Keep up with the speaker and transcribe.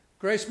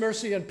Grace,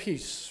 mercy, and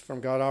peace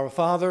from God our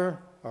Father,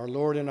 our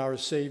Lord and our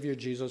Savior,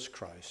 Jesus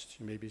Christ.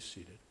 You may be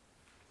seated.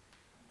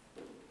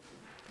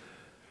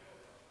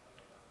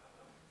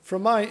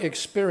 From my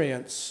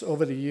experience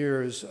over the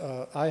years,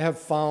 I have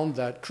found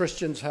that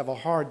Christians have a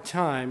hard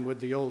time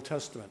with the Old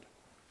Testament.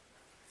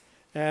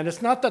 And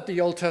it's not that the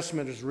Old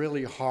Testament is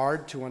really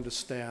hard to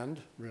understand,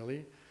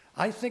 really.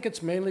 I think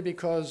it's mainly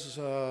because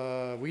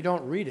we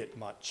don't read it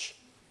much.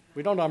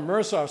 We don't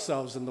immerse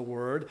ourselves in the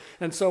Word.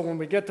 And so when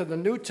we get to the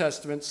New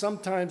Testament,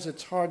 sometimes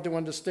it's hard to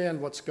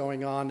understand what's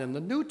going on in the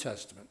New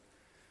Testament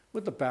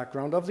with the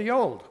background of the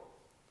Old.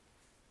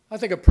 I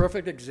think a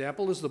perfect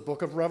example is the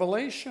book of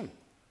Revelation.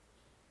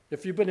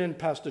 If you've been in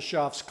Pastor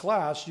Schaaf's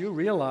class, you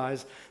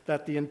realize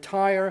that the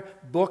entire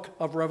book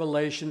of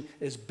Revelation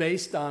is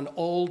based on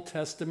Old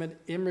Testament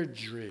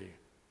imagery.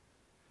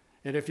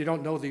 And if you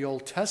don't know the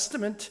Old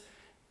Testament,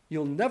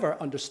 you'll never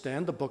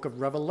understand the book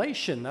of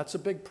Revelation. That's a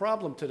big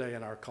problem today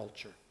in our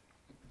culture.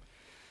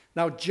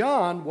 Now,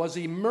 John was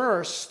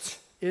immersed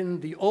in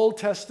the Old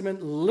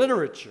Testament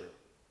literature.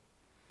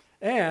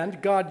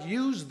 And God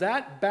used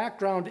that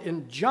background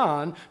in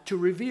John to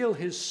reveal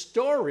his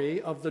story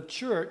of the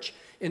church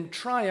in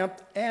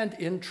triumph and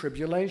in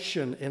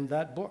tribulation in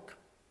that book.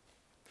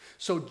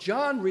 So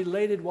John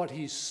related what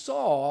he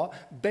saw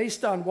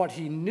based on what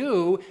he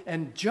knew,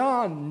 and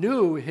John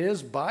knew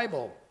his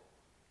Bible.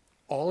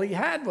 All he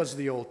had was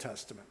the Old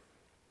Testament.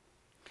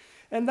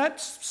 And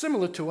that's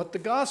similar to what the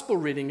gospel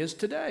reading is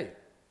today.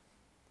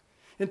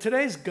 In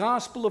today's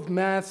Gospel of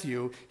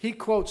Matthew, he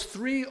quotes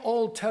 3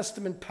 Old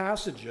Testament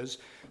passages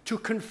to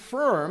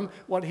confirm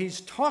what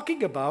he's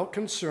talking about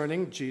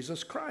concerning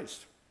Jesus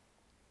Christ.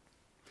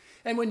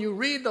 And when you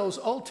read those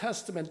Old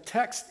Testament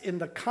texts in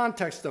the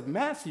context of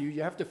Matthew,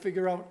 you have to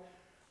figure out,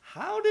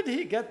 how did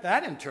he get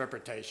that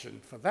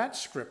interpretation for that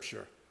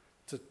scripture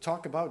to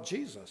talk about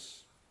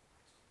Jesus?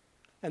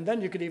 And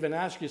then you could even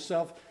ask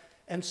yourself,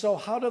 and so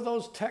how do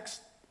those texts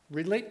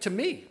relate to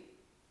me?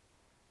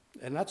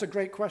 And that's a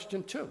great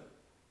question too.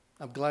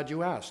 I'm glad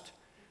you asked.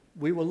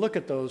 We will look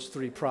at those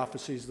 3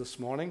 prophecies this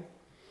morning,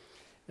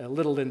 a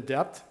little in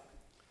depth.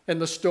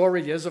 And the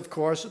story is, of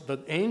course, the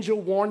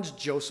angel warns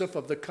Joseph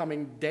of the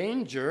coming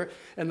danger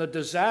and the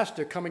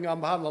disaster coming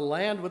upon the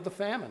land with the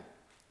famine,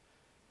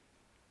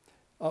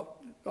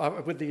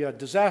 with the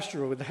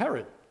disaster with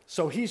Herod.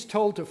 So he's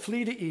told to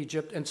flee to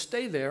Egypt and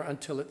stay there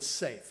until it's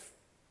safe,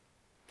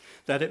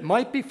 that it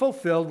might be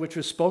fulfilled which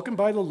was spoken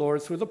by the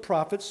Lord through the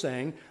prophet,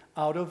 saying,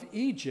 "Out of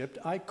Egypt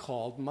I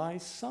called my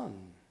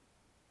son."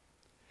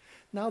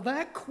 Now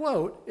that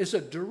quote is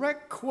a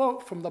direct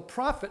quote from the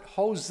prophet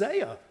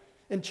Hosea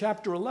in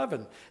chapter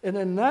 11. And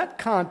in that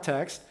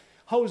context,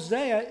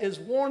 Hosea is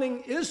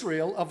warning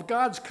Israel of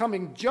God's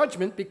coming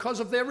judgment because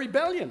of their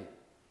rebellion.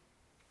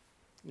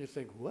 You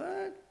think,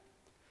 what?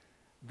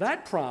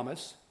 That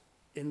promise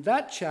in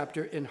that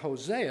chapter in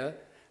Hosea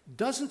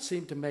doesn't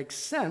seem to make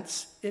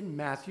sense in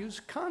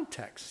Matthew's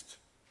context.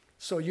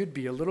 So you'd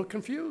be a little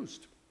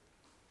confused.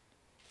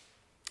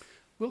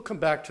 We'll come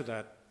back to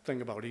that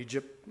thing about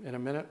Egypt in a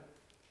minute.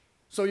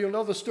 So you'll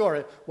know the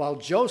story. While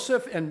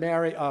Joseph and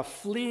Mary are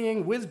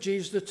fleeing with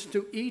Jesus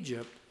to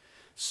Egypt,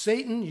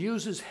 Satan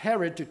uses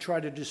Herod to try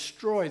to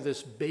destroy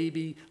this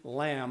baby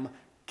lamb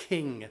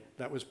king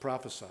that was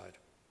prophesied.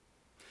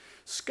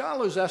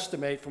 Scholars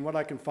estimate, from what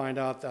I can find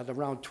out, that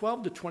around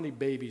 12 to 20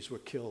 babies were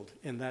killed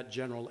in that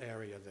general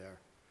area there,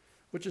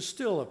 which is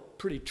still a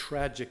pretty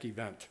tragic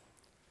event.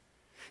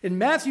 In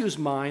Matthew's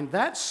mind,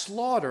 that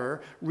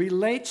slaughter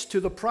relates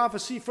to the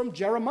prophecy from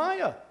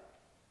Jeremiah.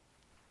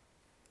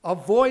 A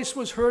voice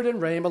was heard in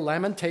Ramah,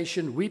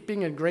 lamentation,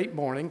 weeping and great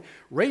mourning,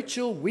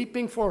 Rachel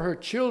weeping for her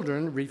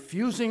children,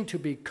 refusing to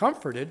be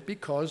comforted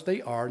because they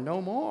are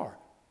no more.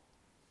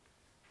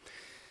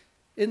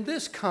 In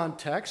this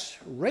context,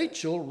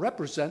 Rachel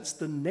represents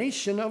the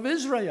nation of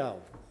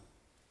Israel.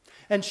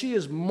 And she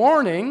is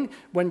mourning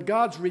when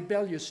God's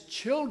rebellious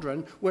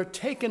children were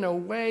taken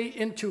away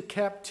into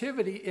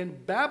captivity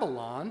in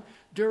Babylon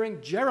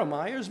during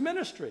Jeremiah's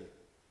ministry.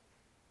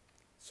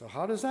 So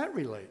how does that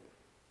relate?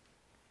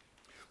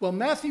 Well,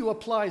 Matthew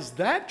applies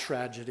that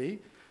tragedy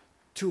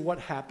to what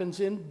happens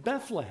in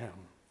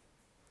Bethlehem.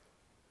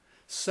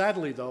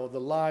 Sadly, though,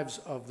 the lives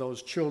of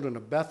those children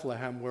of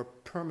Bethlehem were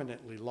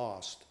permanently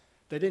lost.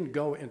 They didn't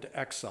go into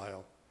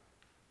exile.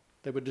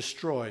 They were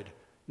destroyed,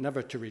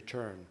 never to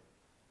return.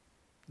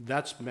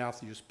 That's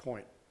Matthew's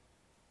point.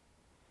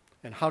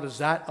 And how does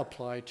that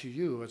apply to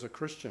you as a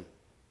Christian?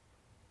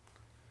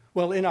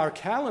 Well, in our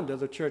calendar,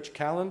 the church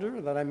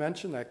calendar that I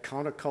mentioned, that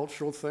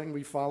countercultural thing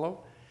we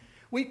follow,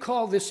 we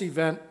call this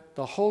event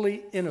the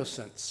Holy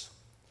Innocents.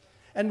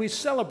 And we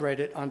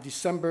celebrate it on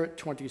December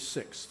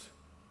 26th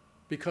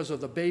because of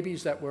the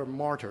babies that were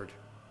martyred.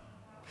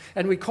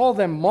 And we call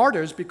them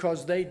martyrs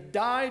because they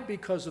died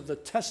because of the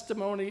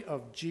testimony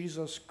of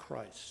Jesus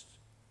Christ.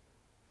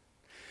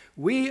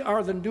 We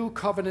are the new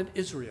covenant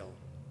Israel.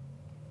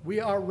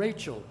 We are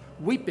Rachel,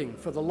 weeping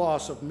for the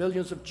loss of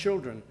millions of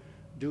children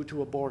due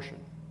to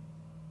abortion.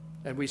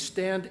 And we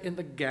stand in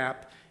the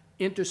gap,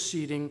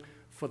 interceding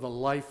for the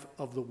life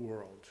of the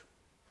world.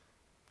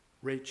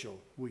 Rachel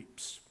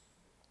weeps.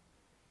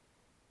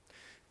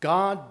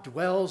 God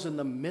dwells in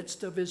the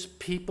midst of his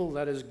people,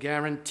 that is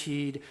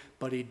guaranteed,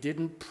 but he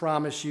didn't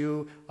promise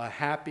you a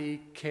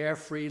happy,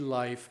 carefree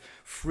life,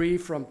 free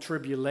from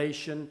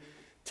tribulation,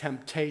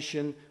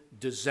 temptation,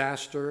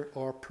 disaster,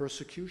 or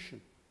persecution.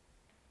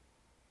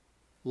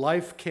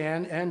 Life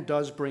can and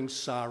does bring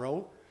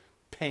sorrow,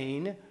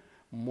 pain,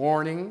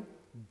 mourning,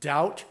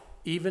 doubt,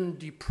 even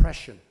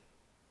depression.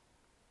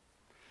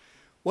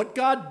 What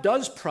God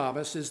does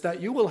promise is that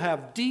you will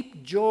have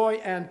deep joy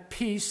and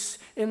peace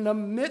in the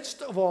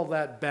midst of all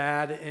that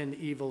bad and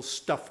evil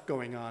stuff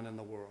going on in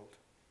the world.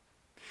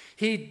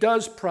 He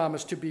does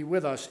promise to be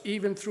with us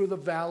even through the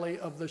valley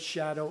of the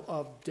shadow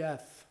of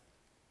death.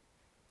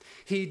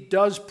 He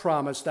does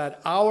promise that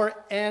our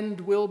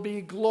end will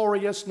be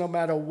glorious no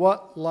matter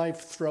what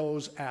life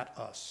throws at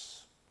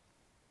us.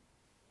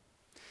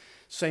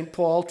 St.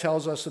 Paul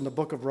tells us in the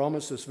book of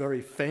Romans, this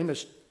very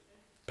famous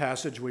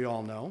passage we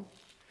all know,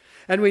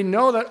 and we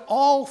know that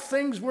all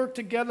things work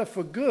together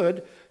for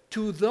good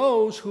to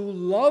those who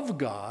love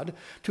God,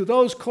 to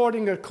those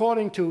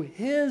according to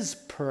his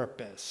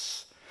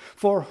purpose.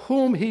 For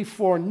whom he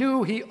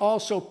foreknew, he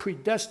also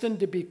predestined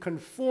to be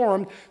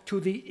conformed to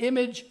the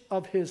image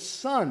of his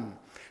Son,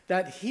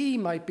 that he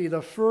might be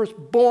the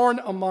firstborn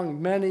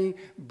among many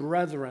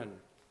brethren.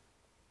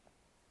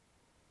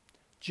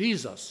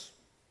 Jesus,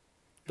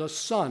 the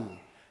Son,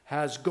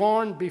 has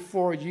gone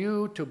before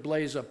you to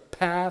blaze a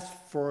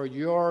path for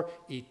your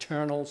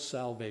eternal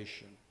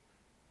salvation.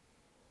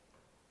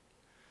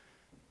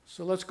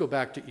 So let's go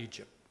back to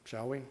Egypt,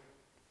 shall we?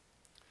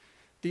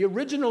 The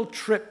original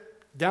trip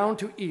down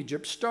to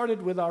Egypt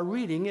started with our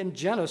reading in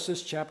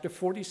Genesis chapter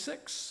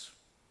 46.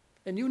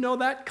 And you know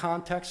that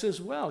context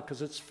as well,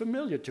 because it's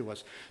familiar to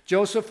us.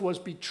 Joseph was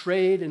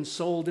betrayed and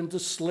sold into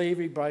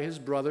slavery by his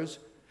brothers.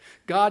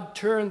 God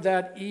turned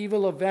that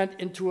evil event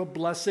into a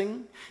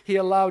blessing. He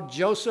allowed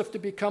Joseph to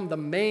become the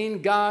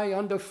main guy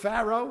under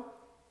Pharaoh.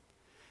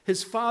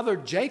 His father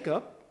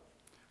Jacob,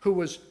 who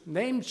was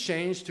name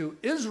changed to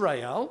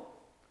Israel,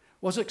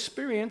 was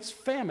experiencing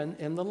famine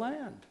in the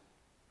land.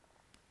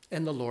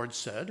 And the Lord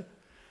said,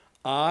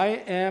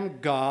 I am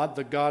God,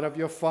 the God of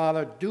your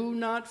father. Do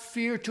not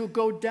fear to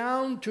go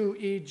down to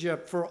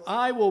Egypt, for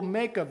I will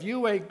make of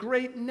you a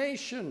great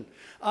nation.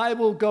 I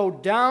will go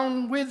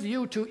down with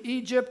you to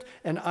Egypt,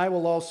 and I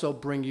will also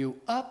bring you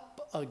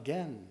up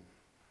again.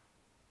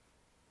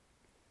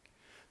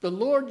 The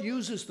Lord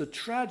uses the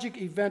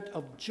tragic event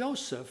of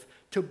Joseph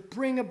to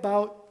bring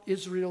about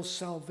Israel's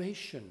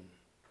salvation.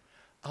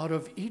 Out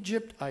of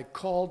Egypt I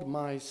called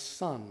my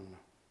son.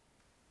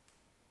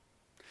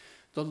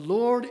 The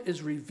Lord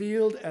is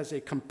revealed as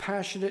a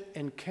compassionate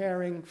and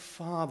caring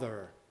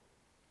father.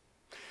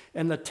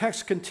 And the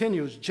text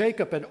continues,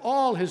 Jacob and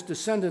all his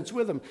descendants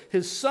with him,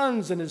 his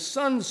sons and his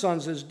sons'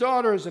 sons, his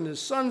daughters and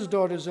his sons'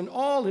 daughters, and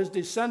all his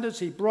descendants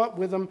he brought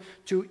with him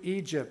to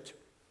Egypt.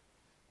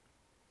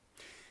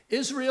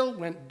 Israel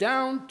went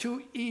down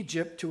to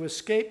Egypt to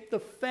escape the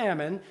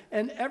famine,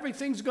 and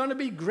everything's going to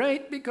be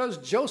great because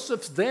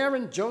Joseph's there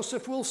and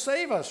Joseph will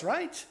save us,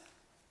 right?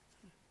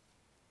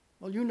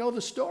 Well, you know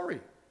the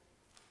story.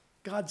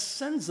 God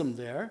sends them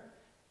there,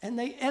 and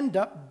they end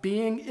up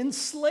being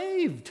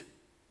enslaved.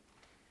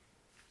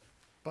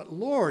 But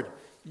Lord,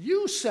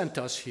 you sent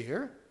us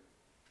here.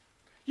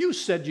 You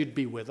said you'd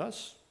be with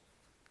us.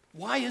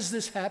 Why is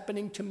this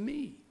happening to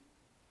me,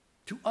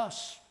 to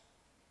us?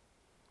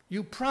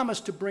 You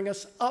promised to bring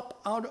us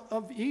up out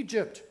of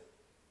Egypt.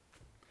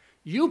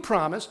 You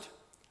promised,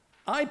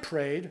 I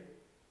prayed,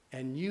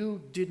 and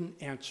you didn't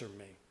answer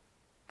me.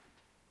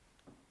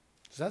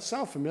 Does that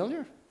sound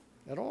familiar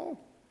at all?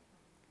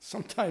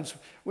 Sometimes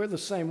we're the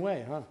same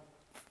way, huh?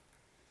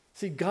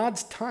 See,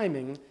 God's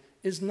timing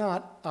is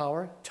not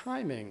our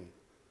timing,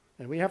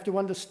 and we have to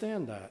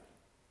understand that.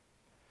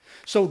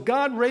 So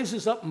God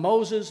raises up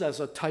Moses as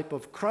a type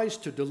of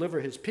Christ to deliver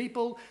his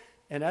people,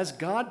 and as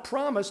God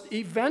promised,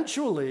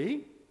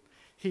 eventually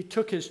he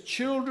took his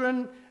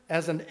children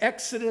as an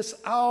exodus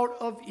out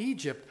of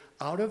Egypt.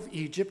 Out of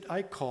Egypt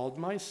I called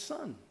my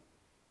son.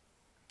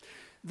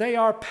 They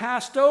are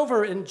passed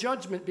over in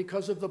judgment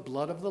because of the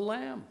blood of the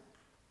Lamb.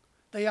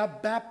 They are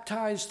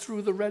baptized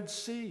through the Red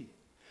Sea,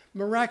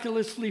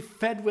 miraculously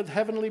fed with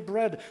heavenly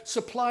bread,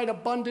 supplied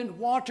abundant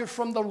water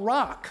from the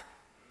rock,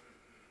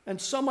 and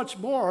so much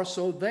more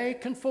so they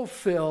can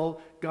fulfill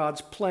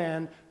God's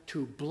plan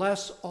to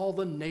bless all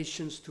the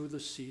nations through the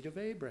seed of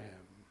Abraham.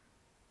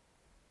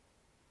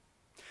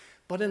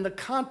 But in the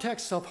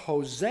context of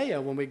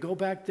Hosea, when we go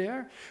back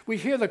there, we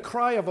hear the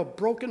cry of a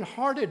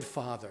broken-hearted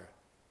father.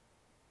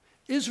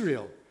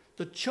 Israel,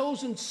 the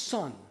chosen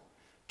son,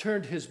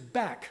 turned his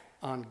back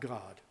on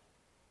God.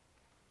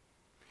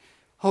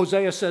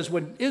 Hosea says,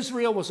 when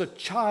Israel was a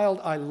child,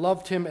 I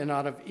loved him, and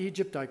out of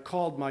Egypt I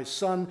called my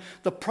son.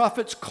 The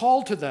prophets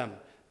called to them,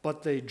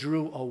 but they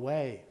drew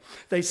away.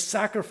 They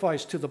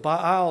sacrificed to the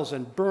Baals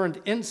and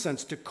burned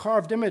incense to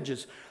carved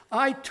images.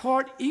 I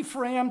taught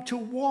Ephraim to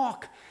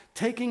walk,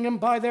 taking him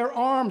by their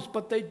arms,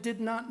 but they did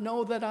not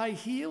know that I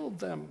healed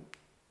them.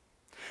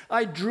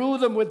 I drew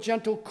them with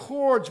gentle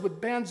cords,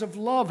 with bands of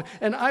love,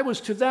 and I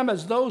was to them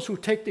as those who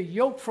take the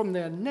yoke from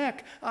their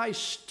neck. I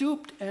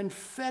stooped and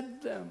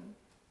fed them.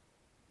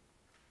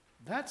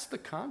 That's the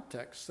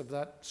context of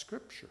that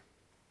scripture.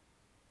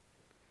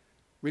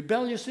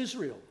 Rebellious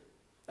Israel,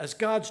 as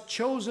God's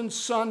chosen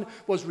son,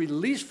 was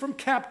released from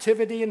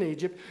captivity in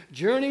Egypt,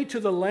 journeyed to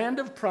the land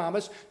of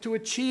promise to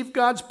achieve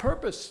God's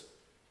purpose.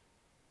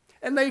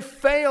 And they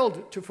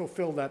failed to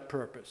fulfill that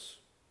purpose.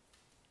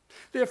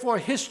 Therefore,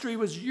 history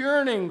was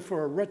yearning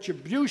for a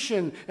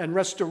retribution and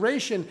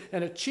restoration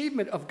and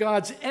achievement of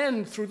God's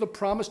end through the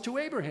promise to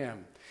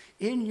Abraham.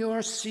 In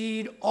your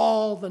seed,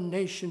 all the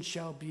nations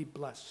shall be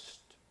blessed.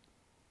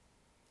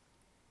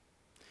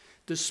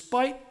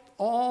 Despite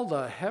all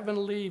the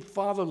heavenly,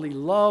 fatherly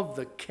love,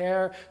 the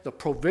care, the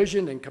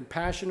provision, and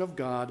compassion of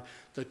God,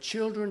 the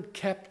children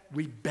kept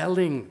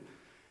rebelling,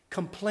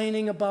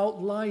 complaining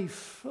about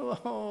life.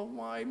 Oh,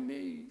 why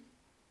me?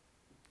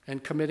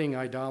 And committing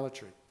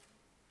idolatry.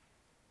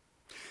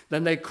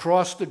 Then they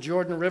crossed the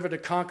Jordan River to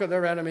conquer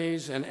their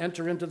enemies and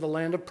enter into the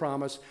land of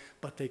promise,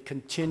 but they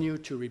continue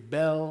to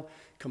rebel,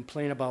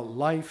 complain about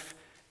life,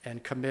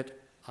 and commit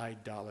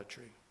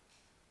idolatry.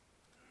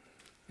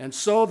 And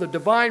so the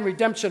divine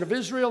redemption of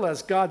Israel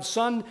as God's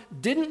son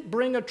didn't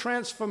bring a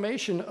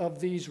transformation of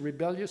these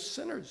rebellious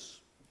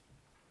sinners.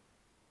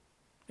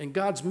 And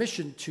God's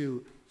mission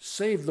to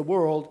save the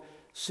world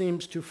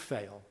seems to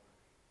fail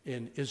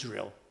in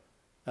Israel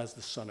as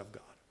the Son of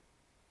God.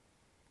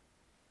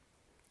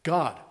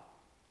 God,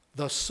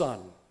 the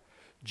Son,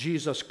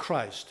 Jesus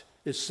Christ,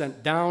 is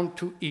sent down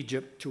to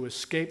Egypt to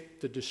escape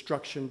the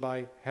destruction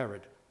by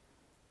Herod.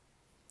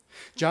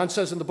 John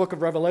says in the book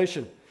of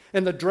Revelation,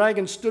 "And the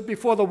dragon stood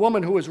before the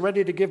woman who was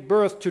ready to give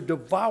birth to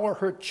devour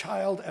her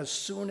child as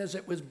soon as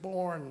it was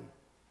born."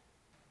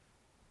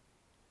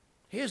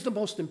 Here's the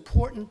most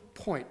important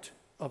point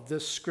of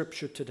this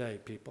scripture today,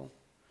 people.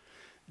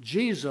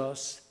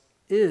 Jesus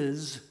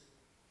is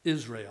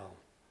Israel,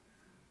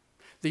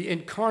 the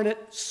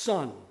incarnate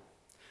Son,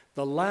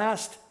 the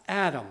last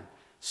Adam,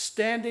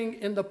 standing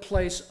in the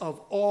place of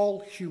all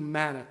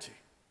humanity.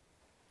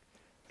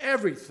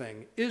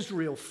 Everything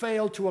Israel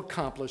failed to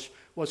accomplish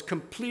was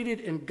completed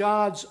in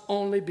God's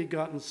only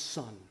begotten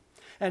Son.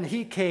 And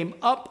he came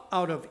up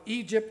out of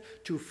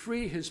Egypt to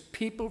free his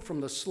people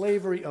from the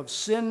slavery of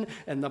sin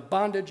and the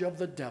bondage of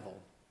the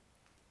devil.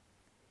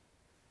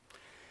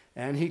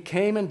 And he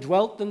came and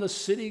dwelt in the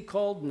city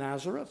called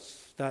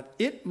Nazareth, that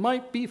it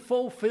might be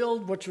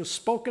fulfilled which was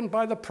spoken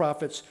by the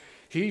prophets,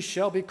 "He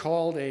shall be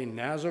called a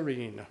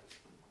Nazarene."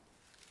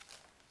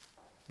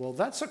 Well,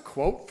 that's a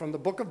quote from the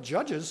book of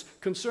Judges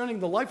concerning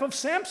the life of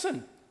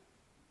Samson.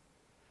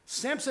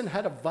 Samson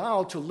had a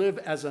vow to live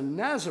as a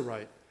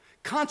Nazarite,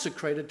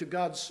 consecrated to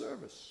God's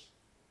service.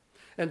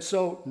 And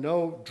so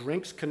no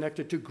drinks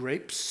connected to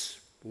grapes,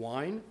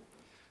 wine,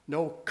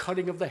 no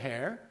cutting of the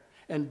hair,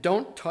 and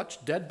don't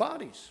touch dead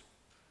bodies.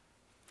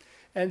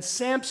 And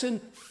Samson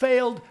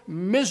failed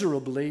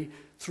miserably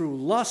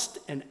through lust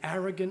and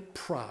arrogant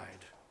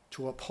pride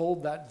to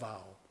uphold that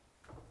vow.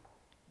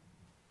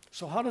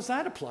 So how does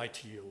that apply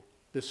to you,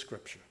 this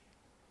scripture?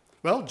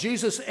 Well,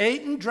 Jesus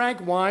ate and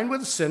drank wine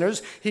with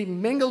sinners. He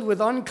mingled with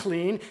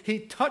unclean. He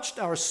touched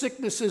our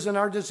sicknesses and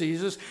our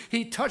diseases.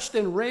 He touched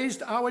and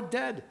raised our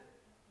dead.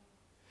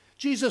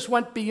 Jesus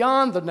went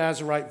beyond the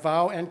Nazirite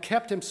vow and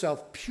kept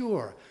himself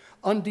pure,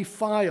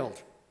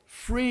 undefiled,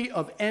 free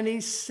of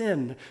any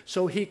sin,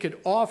 so he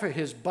could offer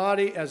his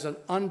body as an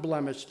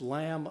unblemished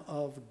Lamb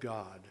of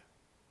God.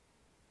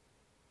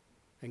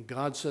 And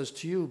God says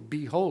to you,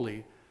 "Be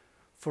holy,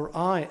 for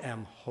I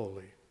am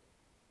holy."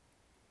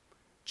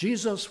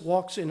 Jesus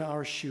walks in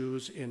our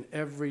shoes in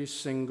every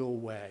single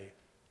way.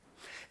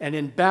 And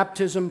in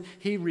baptism,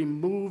 he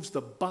removes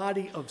the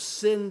body of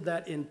sin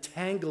that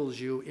entangles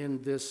you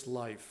in this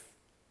life.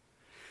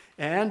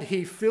 And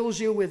he fills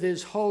you with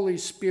his Holy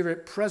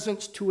Spirit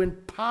presence to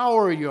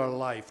empower your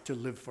life to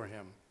live for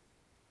him.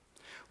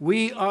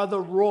 We are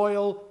the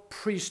royal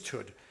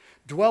priesthood,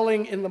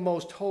 dwelling in the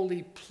most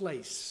holy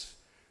place,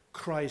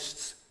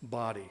 Christ's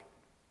body.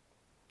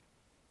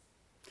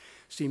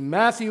 See,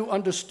 Matthew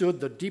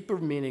understood the deeper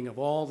meaning of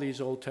all these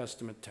Old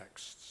Testament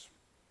texts.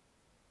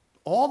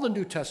 All the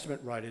New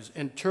Testament writers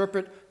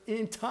interpret the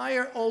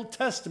entire Old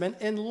Testament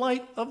in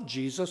light of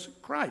Jesus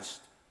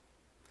Christ.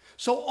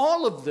 So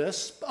all of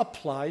this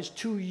applies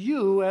to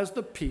you as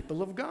the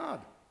people of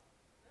God.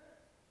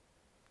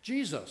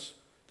 Jesus,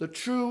 the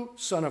true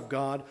Son of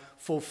God,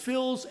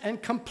 fulfills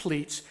and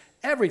completes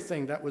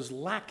everything that was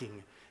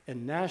lacking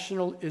in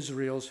national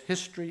Israel's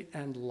history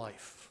and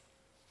life.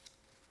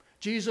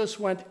 Jesus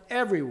went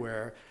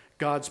everywhere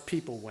God's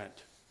people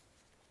went.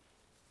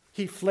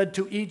 He fled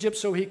to Egypt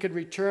so he could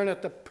return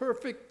at the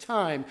perfect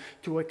time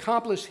to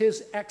accomplish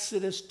his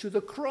exodus to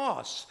the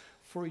cross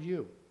for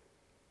you.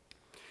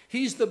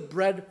 He's the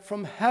bread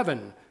from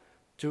heaven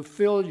to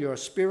fill your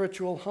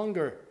spiritual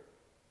hunger.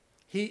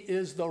 He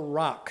is the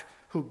rock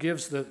who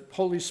gives the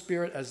Holy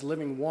Spirit as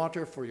living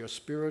water for your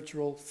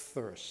spiritual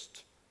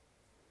thirst.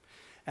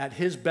 At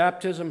his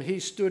baptism, he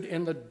stood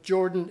in the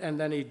Jordan, and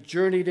then he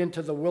journeyed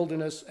into the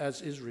wilderness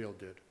as Israel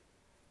did.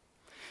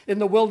 In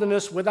the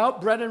wilderness,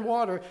 without bread and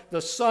water,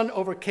 the Son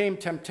overcame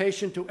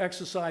temptation to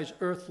exercise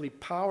earthly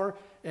power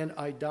and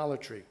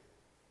idolatry.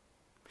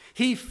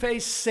 He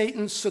faced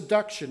Satan's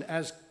seduction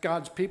as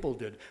God's people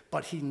did,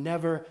 but he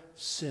never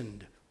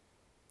sinned.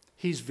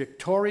 He's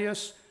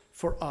victorious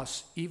for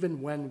us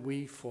even when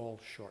we fall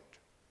short.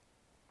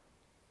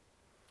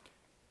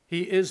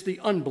 He is the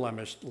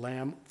unblemished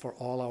Lamb for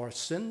all our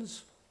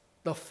sins,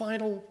 the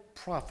final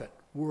prophet,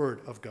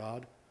 Word of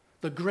God,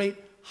 the great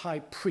high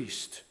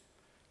priest,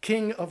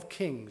 King of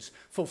kings,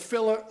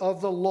 fulfiller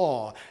of the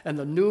law, and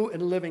the new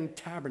and living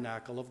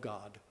tabernacle of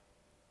God.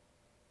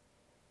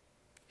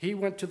 He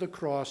went to the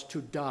cross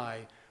to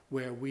die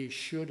where we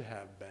should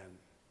have been.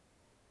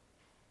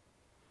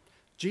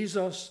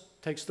 Jesus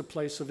takes the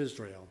place of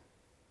Israel.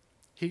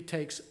 He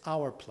takes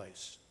our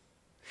place.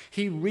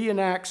 He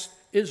reenacts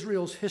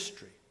Israel's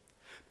history.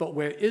 But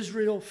where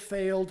Israel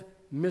failed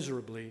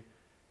miserably,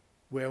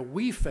 where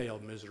we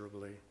failed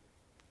miserably,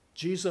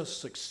 Jesus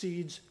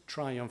succeeds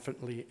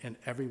triumphantly in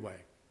every way.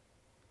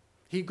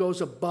 He goes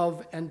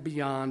above and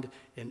beyond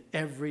in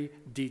every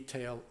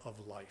detail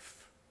of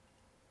life.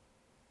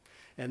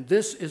 And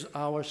this is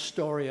our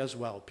story as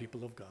well,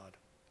 people of God.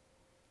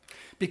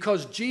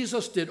 Because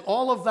Jesus did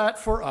all of that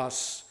for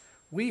us,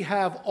 we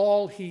have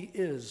all he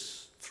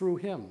is through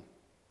him.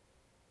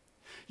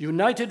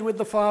 United with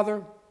the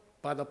Father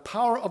by the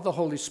power of the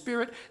Holy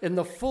Spirit in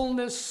the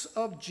fullness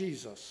of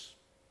Jesus.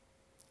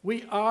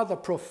 We are the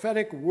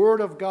prophetic word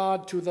of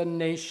God to the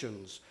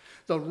nations,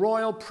 the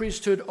royal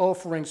priesthood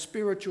offering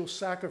spiritual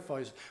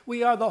sacrifice.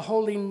 We are the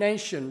holy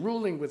nation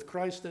ruling with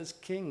Christ as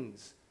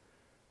kings,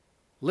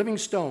 living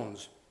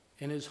stones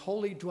in his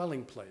holy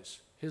dwelling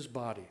place, his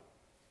body.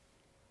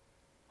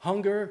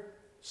 Hunger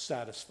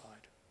satisfied,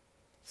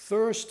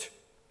 thirst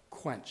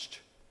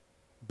quenched,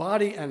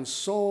 body and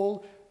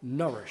soul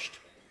nourished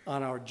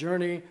on our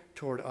journey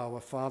toward our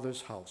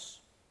Father's house.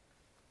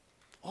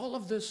 All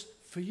of this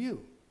for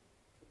you,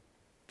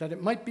 that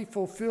it might be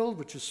fulfilled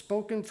which is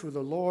spoken through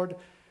the Lord,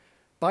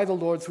 by the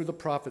Lord through the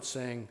prophet,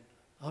 saying,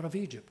 out of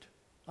Egypt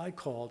I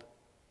called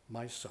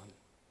my son.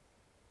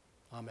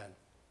 Amen.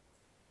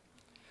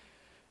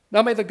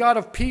 Now may the God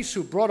of peace,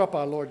 who brought up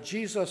our Lord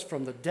Jesus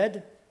from the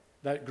dead,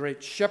 that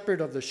great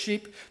shepherd of the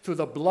sheep, through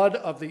the blood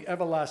of the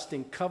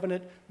everlasting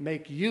covenant,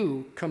 make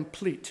you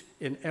complete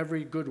in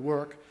every good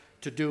work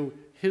to do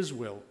his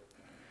will,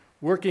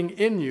 working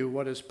in you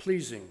what is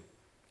pleasing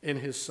in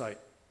his sight,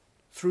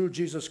 through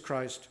Jesus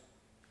Christ,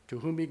 to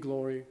whom be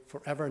glory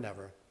forever and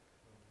ever.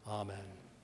 Amen.